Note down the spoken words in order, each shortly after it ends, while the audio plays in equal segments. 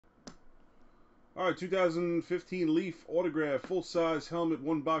All right, 2015 Leaf autograph, full size helmet,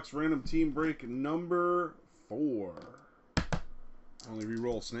 one box random team break number 4. Only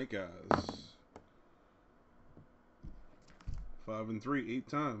re-roll Snake Eyes. 5 and 3, 8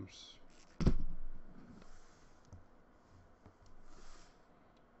 times.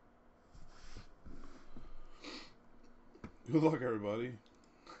 Good luck, everybody.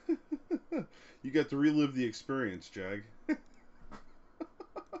 You got to relive the experience, Jag.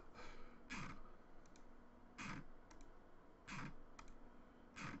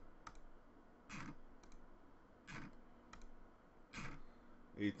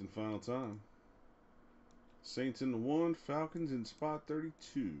 Eighth and final time. Saints in the 1, Falcons in spot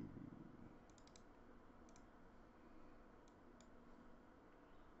 32.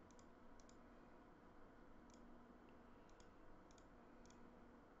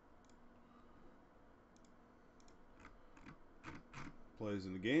 Plays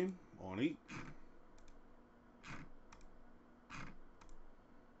in the game on 8.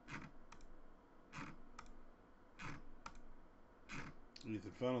 Eighth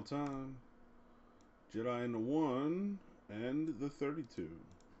and final time. Jedi in the 1 and the 32.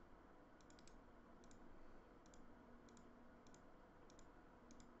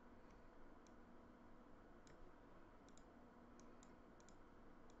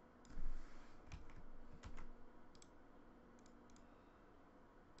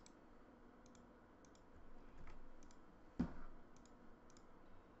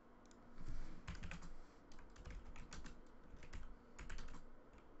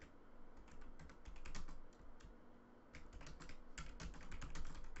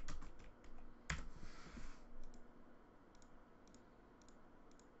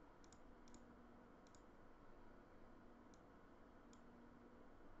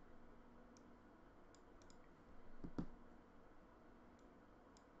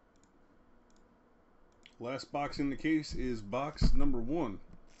 Last box in the case is box number 1.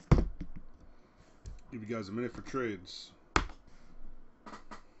 Give you guys a minute for trades.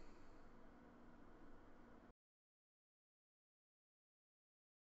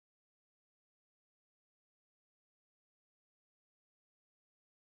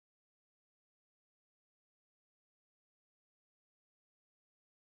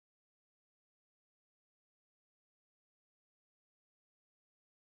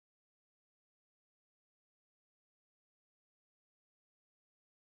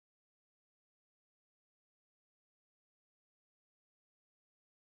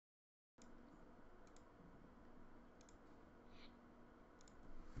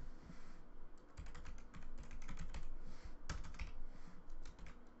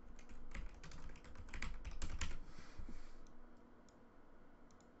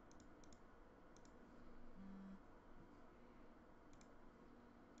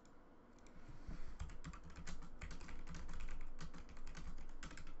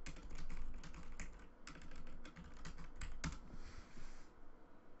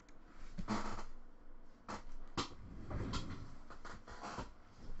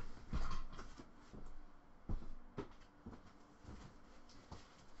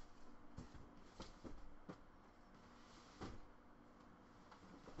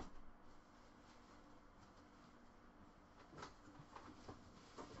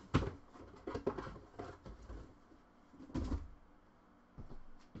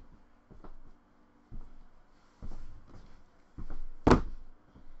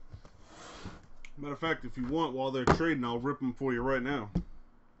 Matter of fact, if you want, while they're trading, I'll rip them for you right now.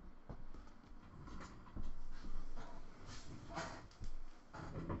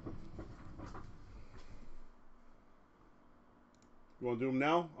 You want to do them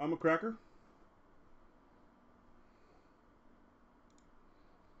now? I'm a cracker.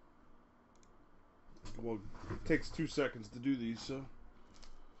 Well, it takes 2 seconds to do these, so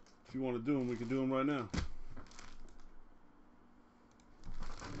if you want to do them, we can do them right now.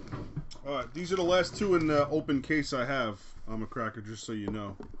 Alright, these are the last 2 in the open case I have. I'm a cracker, just so you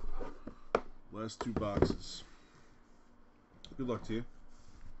know. Last 2 boxes. Good luck to you.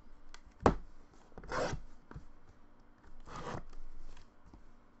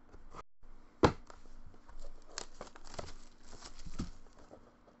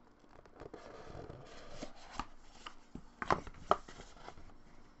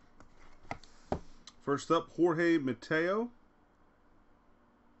 First up, Jorge Mateo.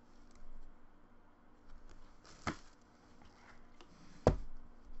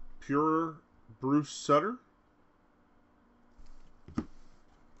 Pure Bruce Sutter.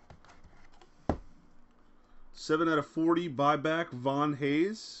 Seven out of 40 buyback Von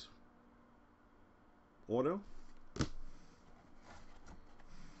Hayes. Auto.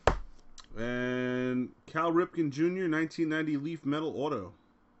 And Cal Ripken Jr. 1990 Leaf Metal Auto.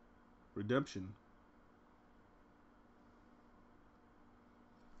 Redemption.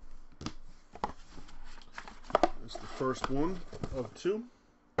 That's the first one of 2.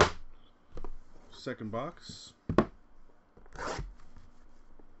 Second box.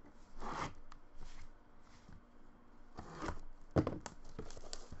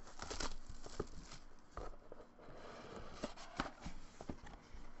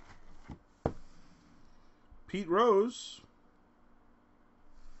 Pete Rose.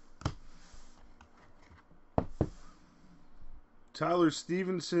 Tyler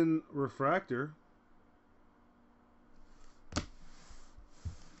Stevenson Refractor. It's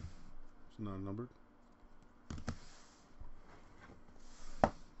not numbered.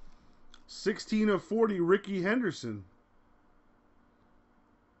 16 of 40 Ricky Henderson.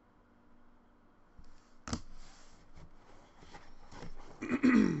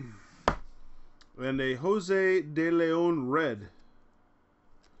 And a Jose De Leon red.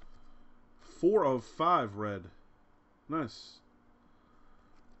 4 of 5 red. Nice.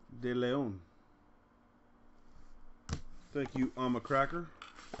 De Leon. Thank you, I'm a Cracker.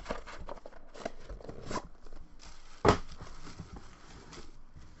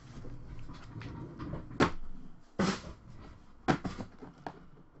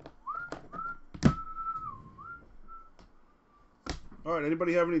 All right,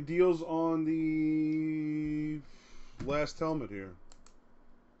 anybody have any deals on the last helmet here?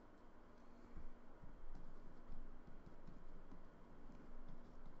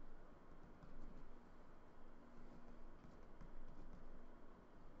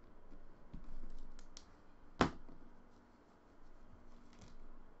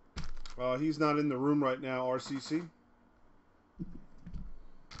 He's not in the room right now, RCC.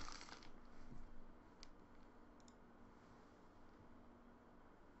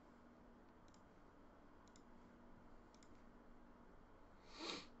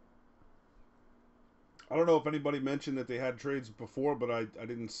 I don't know if anybody mentioned that they had trades before, but I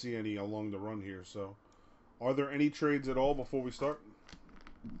didn't see any along the run here. So, are there any trades at all before we start?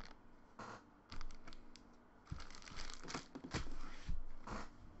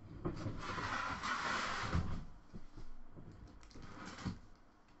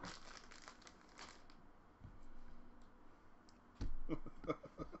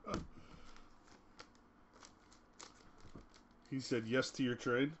 He said yes to your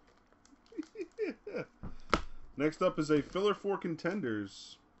trade. Next up is a filler for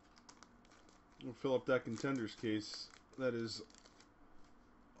contenders. We'll fill up that contenders case. That is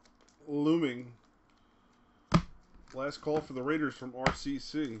looming. Last call for the Raiders from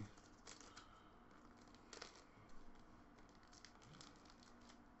RCC.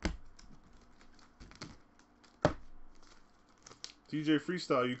 DJ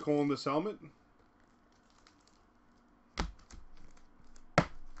Freestyle, you calling this helmet?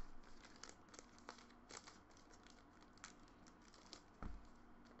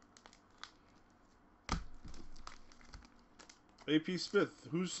 AP Smith,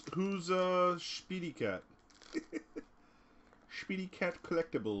 who's Speedy Cat? Speedy Cat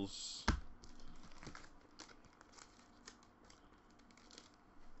Collectibles.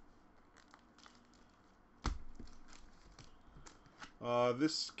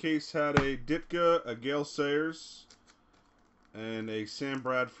 This case had a Ditka, a Gale Sayers, and a Sam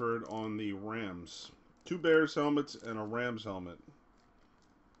Bradford on the Rams. 2 Bears helmets and a Rams helmet.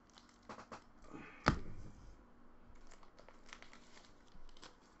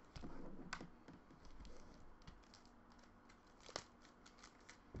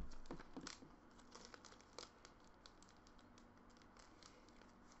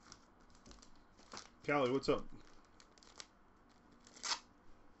 Callie, what's up?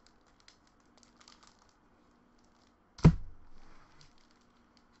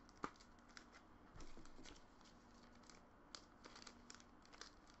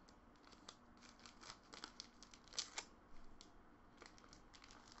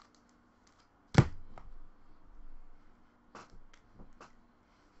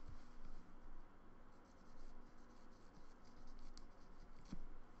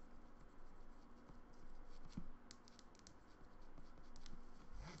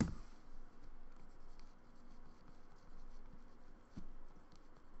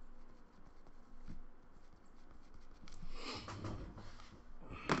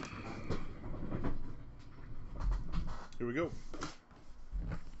 Here we go.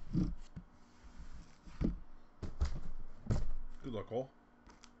 Good luck, all.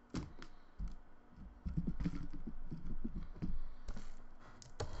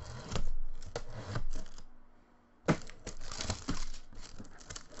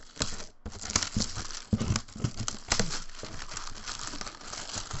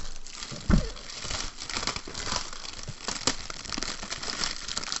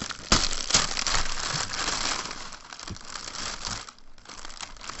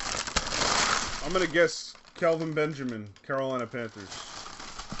 I'm going to guess Kelvin Benjamin, Carolina Panthers.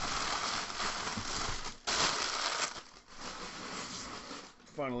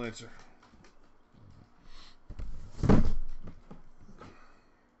 Final answer.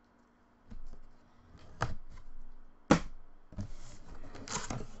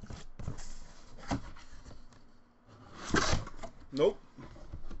 Nope.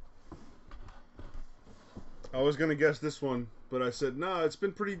 I was going to guess this one, but I said, nah, it's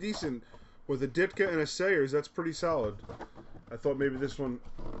been pretty decent. With a Ditka and a Sayers, that's pretty solid. I thought maybe this one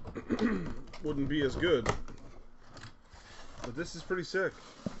wouldn't be as good. But this is pretty sick.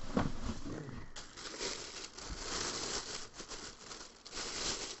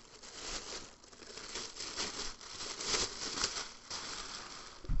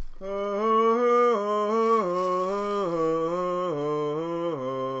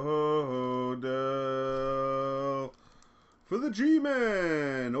 Odell. For the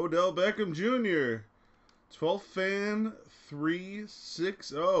G-Man, Odell Beckham Jr. 12th fan,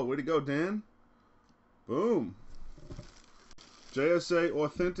 360. Way to go, Dan. Boom. JSA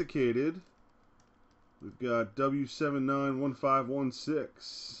authenticated. We've got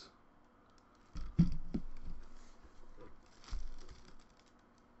W791516.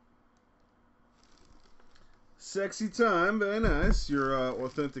 Sexy time, very nice. Your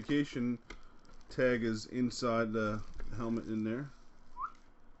authentication tag is inside the helmet in there.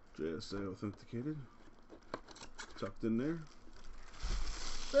 JSA authenticated. Tucked in there.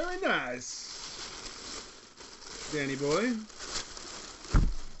 Very nice. Danny boy.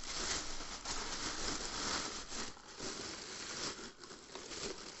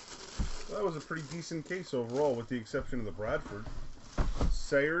 Well, that was a pretty decent case overall, with the exception of the Bradford.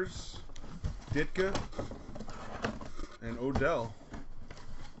 Sayers, Ditka, and Odell.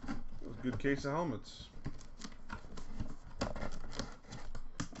 That was a good case of helmets.